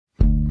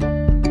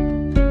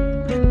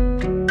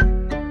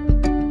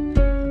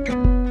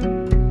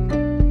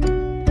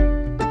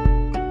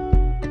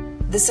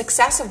The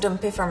success of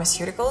Dompé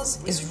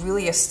Pharmaceuticals is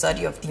really a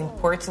study of the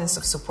importance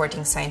of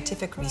supporting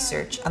scientific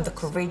research and the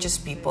courageous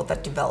people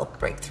that develop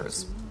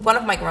breakthroughs. One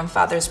of my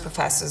grandfather's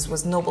professors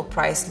was Nobel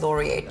Prize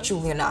laureate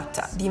Giulio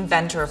Natta, the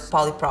inventor of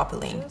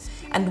polypropylene,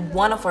 and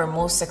one of our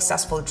most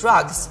successful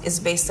drugs is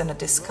based on a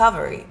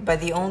discovery by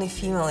the only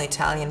female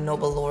Italian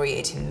Nobel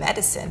laureate in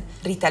medicine,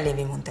 Rita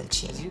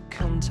Levi-Montalcini.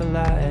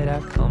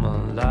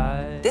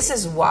 This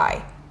is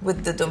why,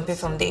 with the Dompé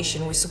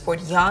Foundation, we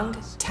support young,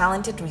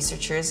 talented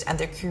researchers and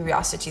their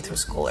curiosity through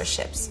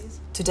scholarships.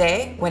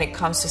 Today, when it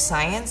comes to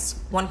science,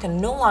 one can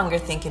no longer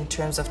think in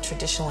terms of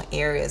traditional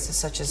areas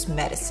such as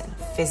medicine,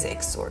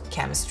 physics, or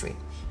chemistry.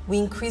 We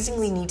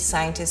increasingly need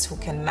scientists who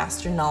can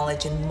master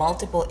knowledge in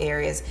multiple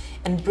areas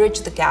and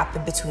bridge the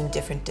gap between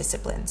different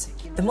disciplines.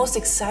 The most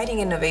exciting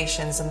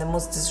innovations and the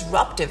most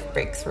disruptive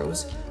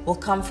breakthroughs will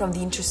come from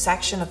the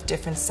intersection of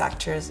different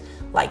sectors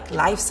like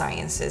life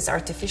sciences,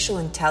 artificial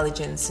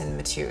intelligence, and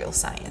material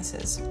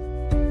sciences.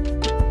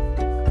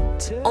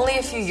 Only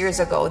a few years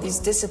ago, these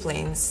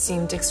disciplines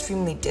seemed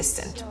extremely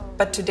distant,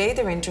 but today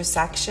their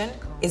intersection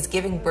is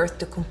giving birth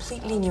to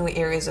completely new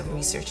areas of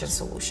research and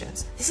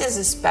solutions. This is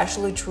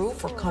especially true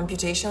for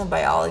computational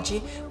biology,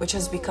 which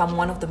has become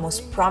one of the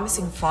most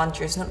promising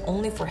frontiers not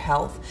only for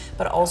health,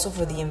 but also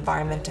for the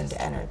environment and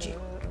energy.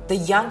 The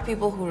young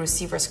people who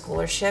receive our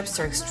scholarships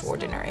are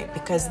extraordinary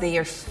because they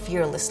are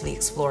fearlessly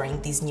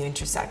exploring these new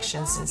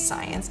intersections in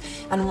science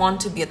and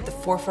want to be at the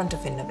forefront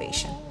of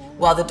innovation.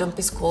 While the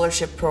Dompé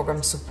Scholarship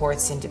Program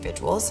supports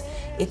individuals,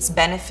 its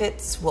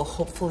benefits will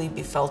hopefully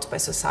be felt by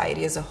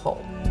society as a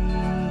whole.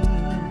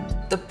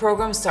 The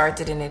program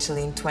started in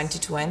Italy in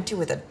 2020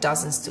 with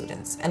 12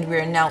 students, and we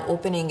are now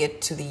opening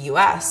it to the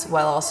US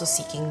while also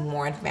seeking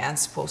more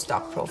advanced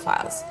postdoc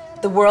profiles.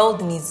 The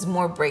world needs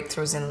more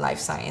breakthroughs in life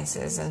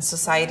sciences, and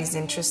society's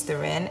interest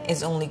therein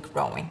is only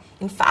growing.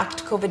 In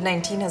fact,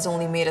 COVID-19 has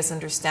only made us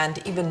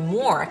understand even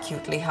more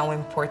acutely how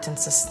important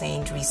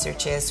sustained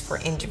research is for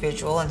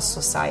individual and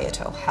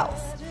societal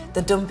health.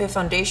 The Dompé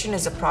Foundation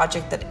is a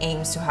project that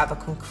aims to have a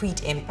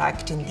concrete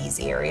impact in these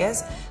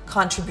areas,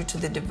 contribute to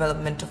the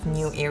development of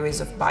new areas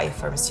of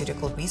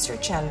biopharmaceutical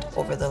research, and,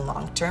 over the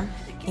long term,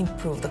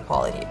 improve the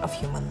quality of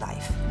human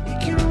life.